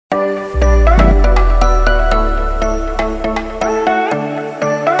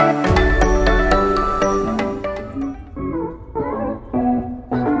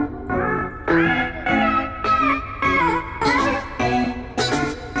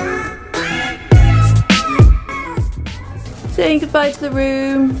Saying goodbye to the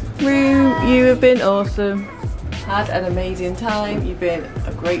room. Room, you have been awesome. Had an amazing time. You've been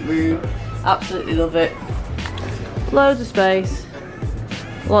a great room. Absolutely love it. Loads of space.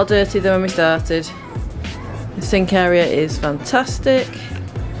 A lot dirtier than when we started. The sink area is fantastic.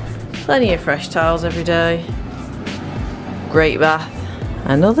 Plenty of fresh towels every day. Great bath.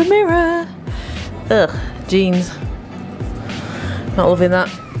 Another mirror. Ugh, jeans. Not loving that.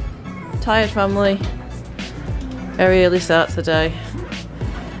 Tired family. Very early start to the day.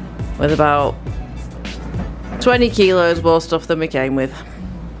 With about 20 kilos more stuff than we came with.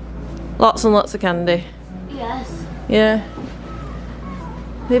 Lots and lots of candy. Yes. Yeah.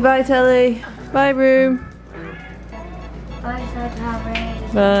 Say bye, Telly. Bye, room. Bye,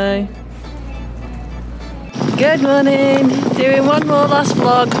 Harry. Bye. Good morning. Doing one more last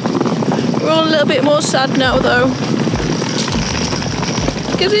vlog. We're all a little bit more sad now though.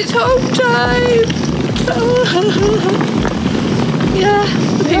 Because it's home time. Yeah.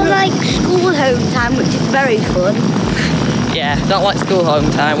 Not like school home time, which is very fun. Yeah, not like school home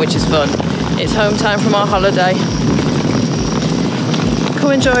time, which is fun. It's home time from our holiday.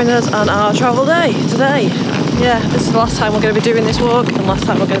 Come and join us on our travel day today. Yeah, this is the last time we're going to be doing this walk and last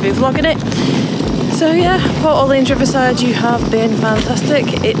time we're going to be vlogging it. So yeah, Port Orleans Riverside, you have been fantastic.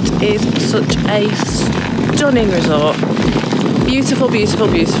 It is such a stunning resort. Beautiful, beautiful,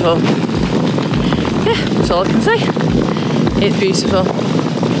 beautiful. Yeah, that's all I can say. It's beautiful.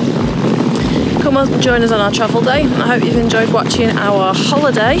 Come and join us on our travel day. I hope you've enjoyed watching our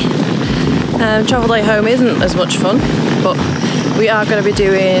holiday. Travel day home isn't as much fun, but we are going to be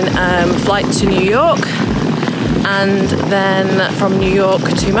doing a flight to New York and then from New York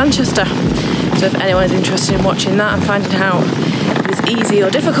to Manchester. So if anyone is interested in watching that and finding out if it's easy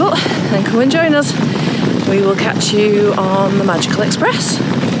or difficult, then come and join us. We will catch you on the Magical Express.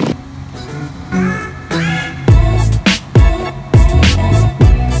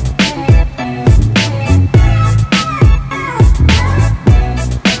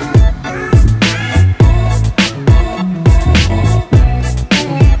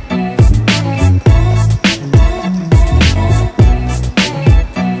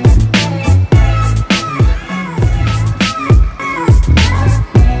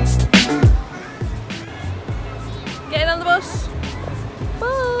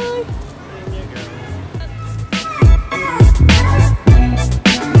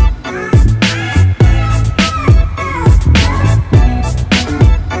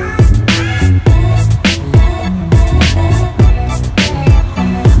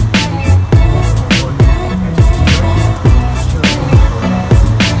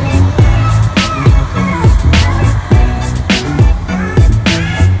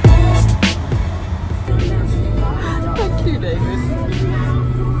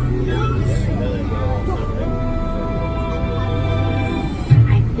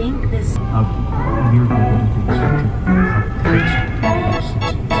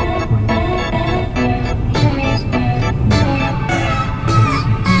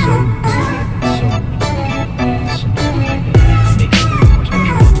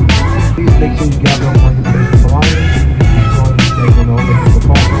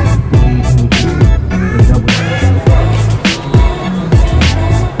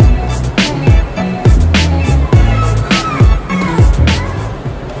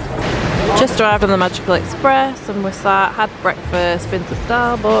 Just arrived on the Magical Express and we're sat, had breakfast, been to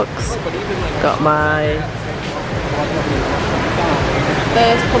Starbucks, got my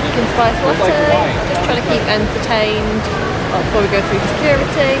first pumpkin spice latte, just trying to keep entertained before we go through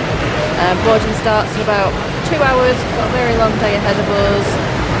security. Boarding starts in about 2 hours, got a very long day ahead of us,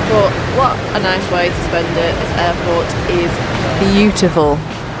 but what a nice way to spend it. This airport is beautiful.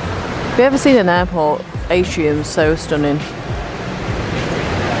 Have you ever seen an airport atrium so stunning?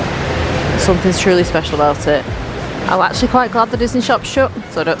 Something's truly special about it. I'm actually quite glad the Disney shop's shut,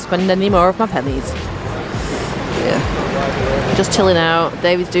 so I don't spend any more of my pennies. Yeah. Just chilling out.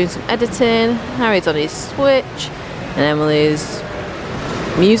 David's doing some editing, Harry's on his Switch, and Emily's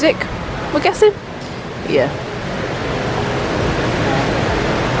music, we're guessing? Yeah.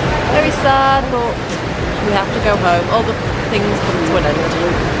 Very sad, but we have to go home. All the things come to an end.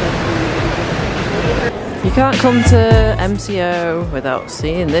 You can't come to MCO without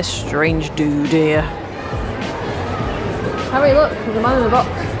seeing this strange dude here. Harry, look, there's a man in the box.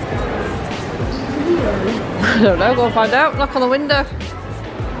 I don't know, go and find out. Knock on the window.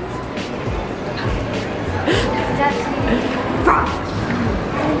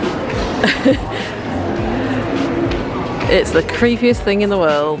 It's the creepiest thing in the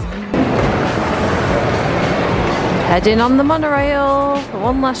world. Heading on the monorail for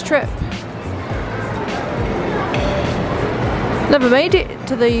one last trip. Never made it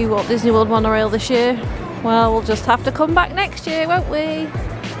to the Walt Disney World monorail this year. Well, we'll just have to come back next year, won't we?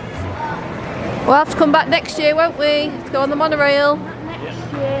 We'll have to come back next year, won't we? To go on the monorail.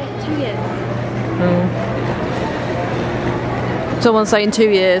 Next year, 2 years. Someone's saying 2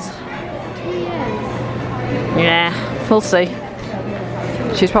 years. 2 years. Yeah, we'll see.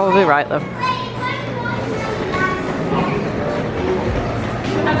 She's probably right though.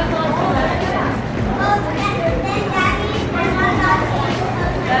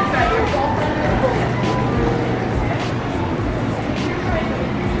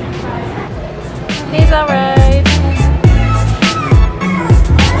 He's alright.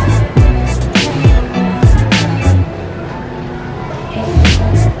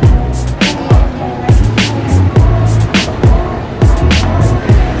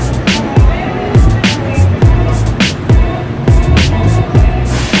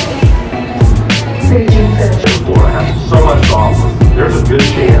 So much to offer. There's a good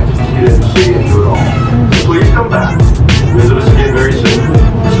chance you didn't see it through it all. So please come back. Visit us again very soon.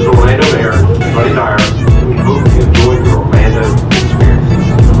 This is Orlando Mayor, Buddy Dyer, and we hope you enjoy your Orlando experience.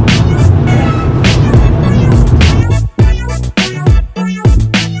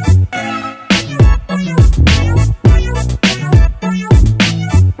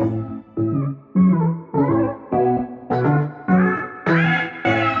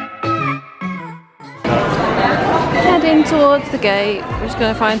 Heading towards the gate, we're just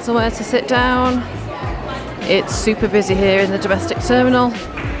going to find somewhere to sit down. It's super busy here in the domestic terminal.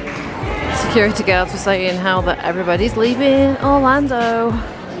 Security guards were saying how that everybody's leaving Orlando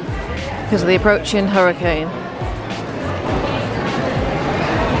because of the approaching hurricane.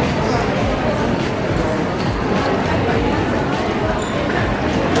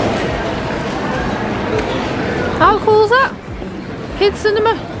 How cool is that? Kids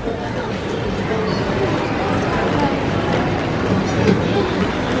cinema.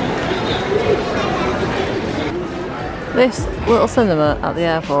 This little cinema at the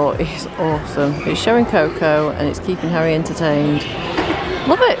airport is awesome. It's showing Coco and it's keeping Harry entertained.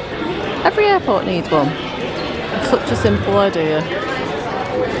 Love it! Every airport needs one. It's such a simple idea.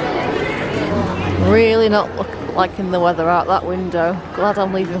 Really not liking the weather out that window. Glad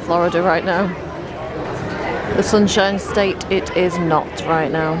I'm leaving Florida right now. The Sunshine State it is not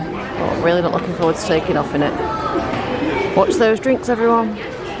right now. But really not looking forward to taking off in it. Watch those drinks, everyone.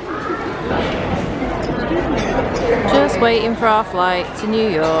 Just waiting for our flight to New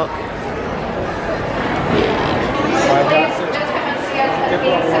York.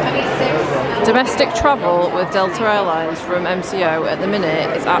 Domestic travel with Delta Airlines from MCO at the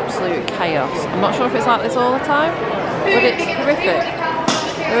minute is absolute chaos. I'm not sure if it's like this all the time, but it's horrific.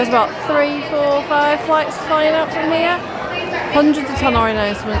 There was about 3, 4, 5 flights flying out from here. Hundreds of ton-hour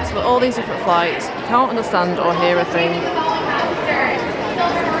announcements for all these different flights. You can't understand or hear a thing.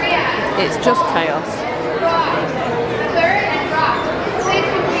 It's just chaos.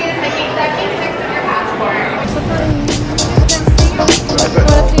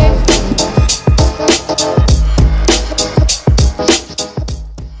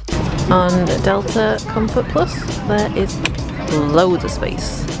 On Delta Comfort Plus, there is loads of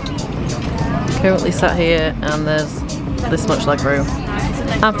space. Currently sat here and there's this much leg room.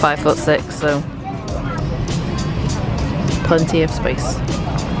 I'm 5'6", so plenty of space.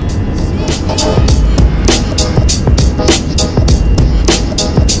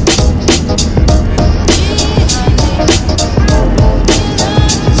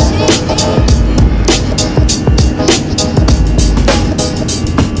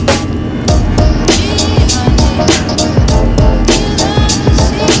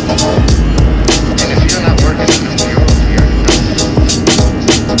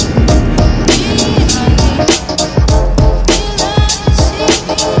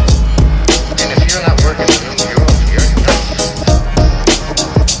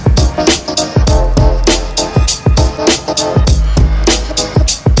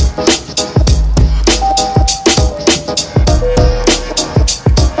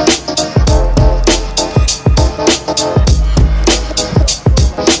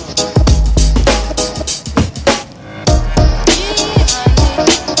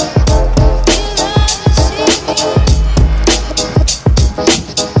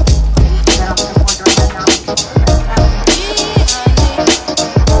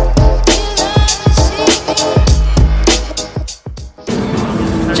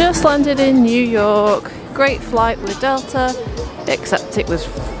 Landed in New York. Great flight with Delta, except it was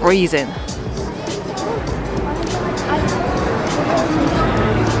freezing.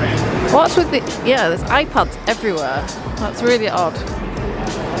 What's with the... yeah, there's iPads everywhere. That's really odd.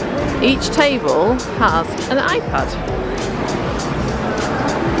 Each table has an iPad.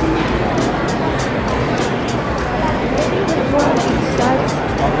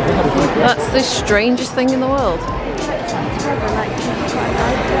 That's the strangest thing in the world.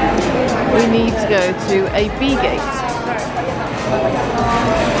 We need to go to a B gate.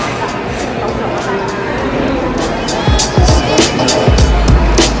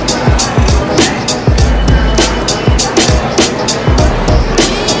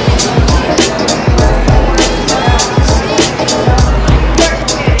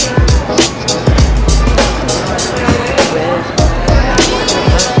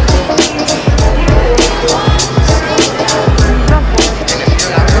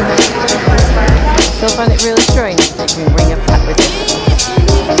 I find it really strange that you can bring a pet with you.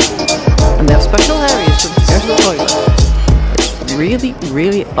 And they have special areas for them to go to the toilet. It's really,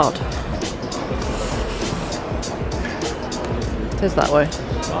 really odd. It is that way.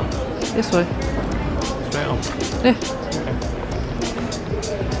 This way. Straight on. Yeah.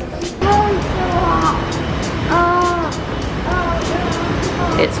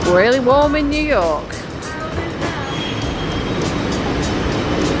 It's really warm in New York.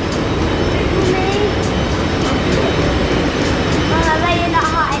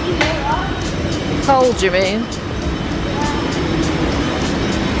 Cold, you mean?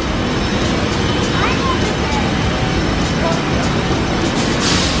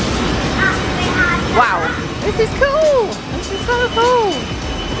 Wow, this is cool! This is so cool!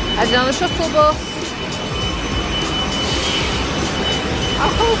 Heading on the shuttle bus. How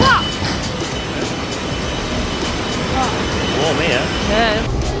cool is that? Warm here. Yeah.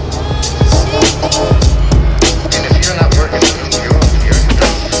 And if you're not working in New York, you're in the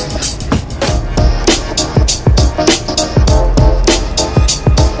dust.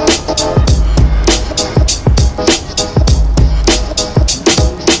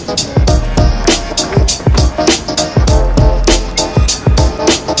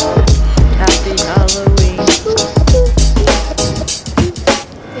 Happy Halloween.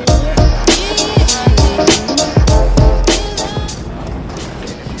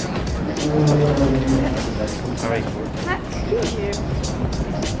 Alright.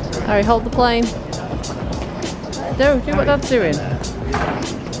 Harry, hold the plane. Do what Dad's doing.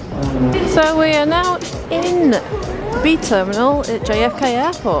 So we are now in B terminal at JFK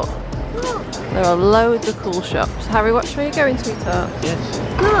Airport. There are loads of cool shops. Harry, watch where you're going, sweetheart. Yes.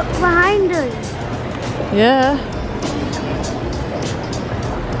 Look behind us. Yeah.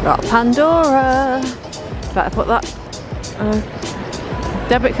 Got Pandora. Better put that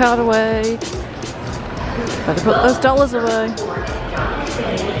debit card away. Better put those dollars away.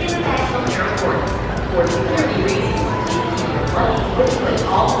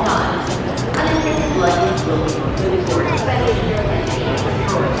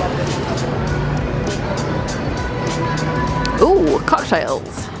 Ooh,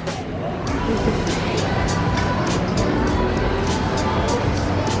 cocktails.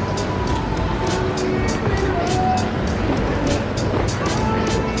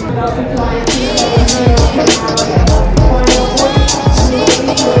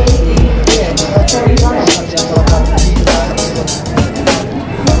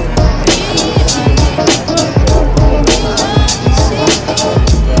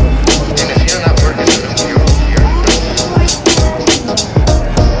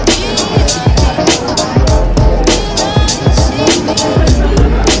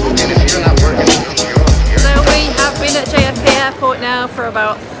 For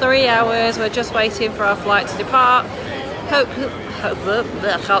about 3 hours. We're just waiting for our flight to depart. I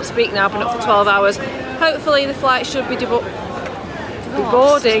can't speak now, been up for 12 hours. Hopefully the flight should be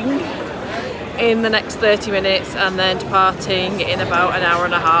boarding in the next 30 minutes and then departing in about an hour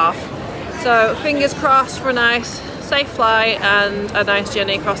and a half. So fingers crossed for a nice safe flight and a nice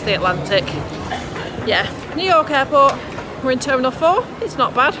journey across the Atlantic. Yeah, New York Airport. We're in Terminal 4. It's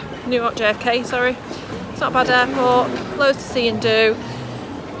not bad. New York JFK, sorry. It's not a bad airport. Loads to see and do.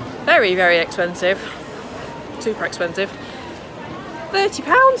 Very, very expensive. Super expensive.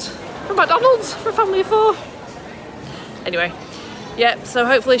 £30 from McDonald's for a family of 4. Anyway, yep, so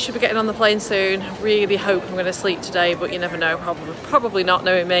hopefully should be getting on the plane soon. Really hope I'm going to sleep today, but you never know. Probably not,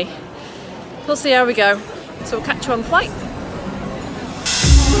 knowing me. We'll see how we go. So we'll catch you on the flight.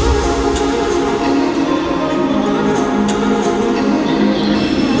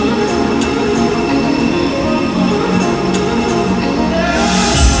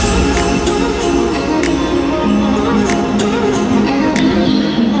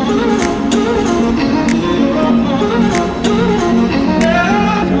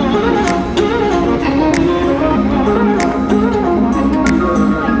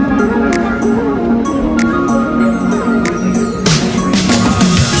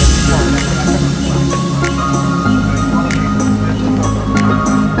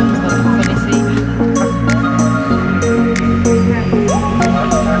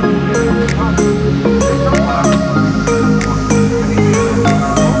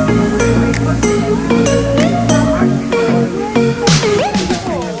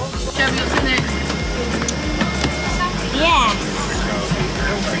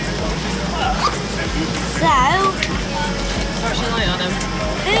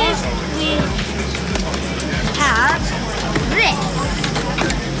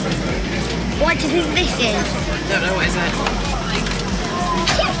 think this is? Don't know, what is it?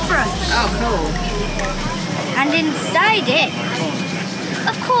 Toothbrush. Oh, cool. And inside it,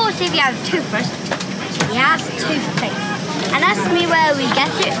 of course, if you have a toothbrush, you have toothpaste. And ask me where we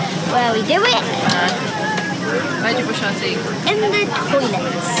get it, where we do it. Where do you brush our teeth? In the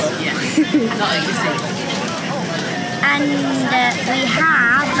toilets. Yeah. Not in your sink. And we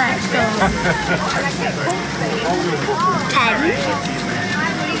have some pens,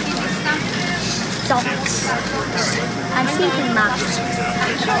 socks, and sleeping masks.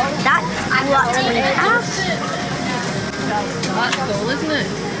 That's what we have. That's cool, isn't it?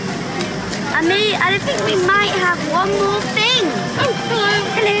 And I think we might have one more thing. Oh, hello.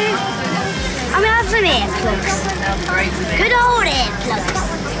 Hello. And we have some earplugs. Great. Good old earplugs.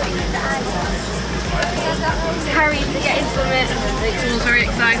 Harry's getting something. Rachel's very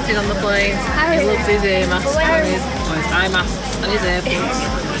excited on the plane. He loves his ear masks and his eye masks and his earplugs.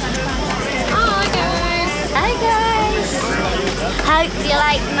 Hi guys. Hi guys. Hope you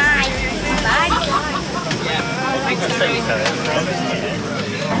like my bag.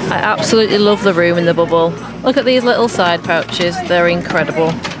 I absolutely love the room in the bubble. Look at these little side pouches, they're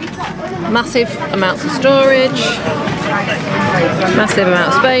incredible. Massive amounts of storage, massive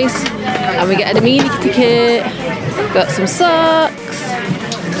amount of space, and we get an amenity kit, got some socks,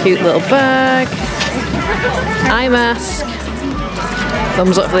 cute little bag, eye mask,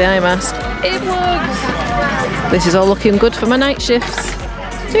 thumbs up for the eye mask, earplugs. This is all looking good for my night shifts.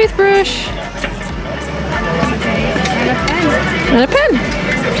 Toothbrush. And a pen.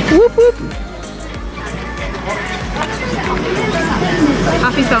 Whoop whoop.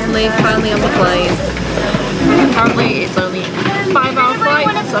 Happy family, finally on the plane. Apparently it's only a 5-hour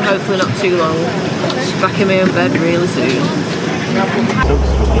flight, so hopefully not too long. Back in my own bed really soon.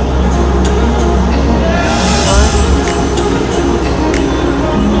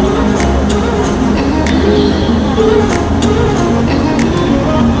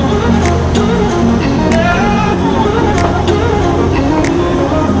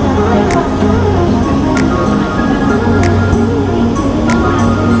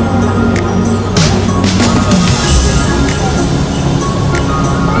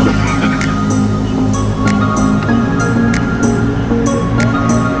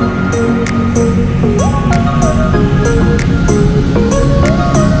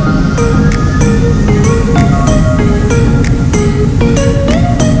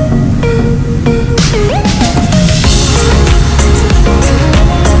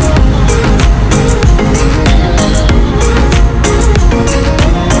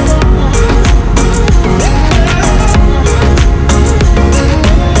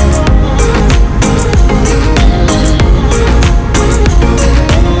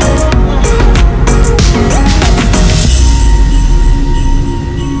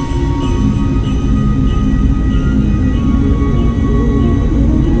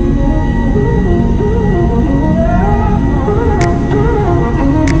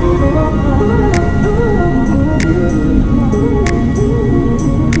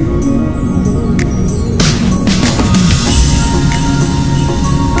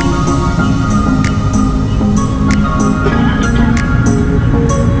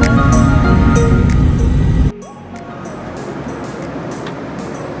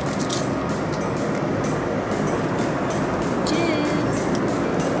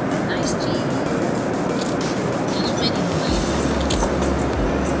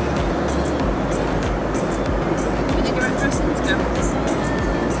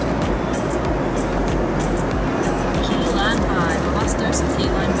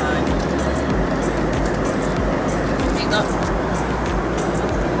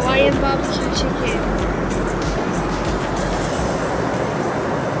 Hawaiian barbecue chicken.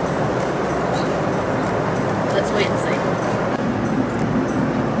 Let's wait and see.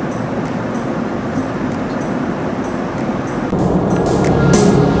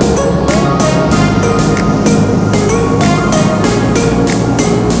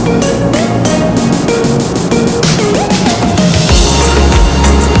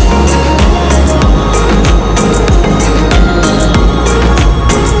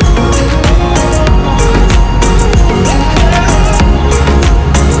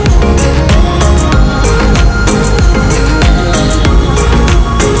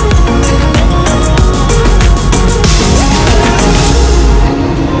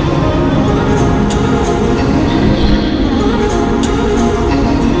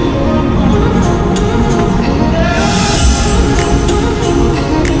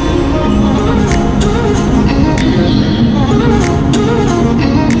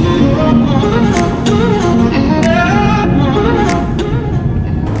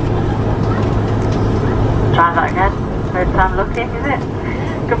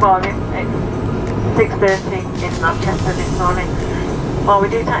 morning. It's 6:30 in Manchester this morning. While we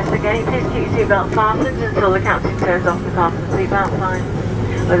do taxi again, please keep your seatbelt fastened until the captain turns off the car for the seatbelt sign.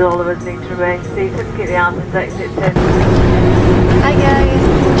 As all of us need to remain seated, keep the arms and exits in. Hi guys,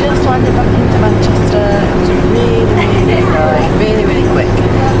 just landed back into Manchester. It was really quick.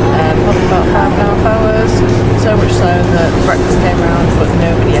 Probably about 5.5 hours. So much so that breakfast came around but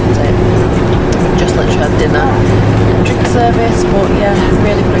nobody ate it. We just literally had dinner and drink service, but yeah,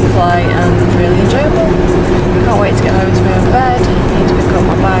 really quick flight and really enjoyable. Can't wait to get home to my own bed. Need to pick up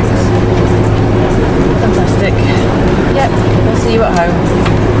my bags. Fantastic. Yep, we'll see you at home.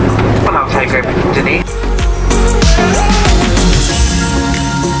 Well, I'll take over Denise.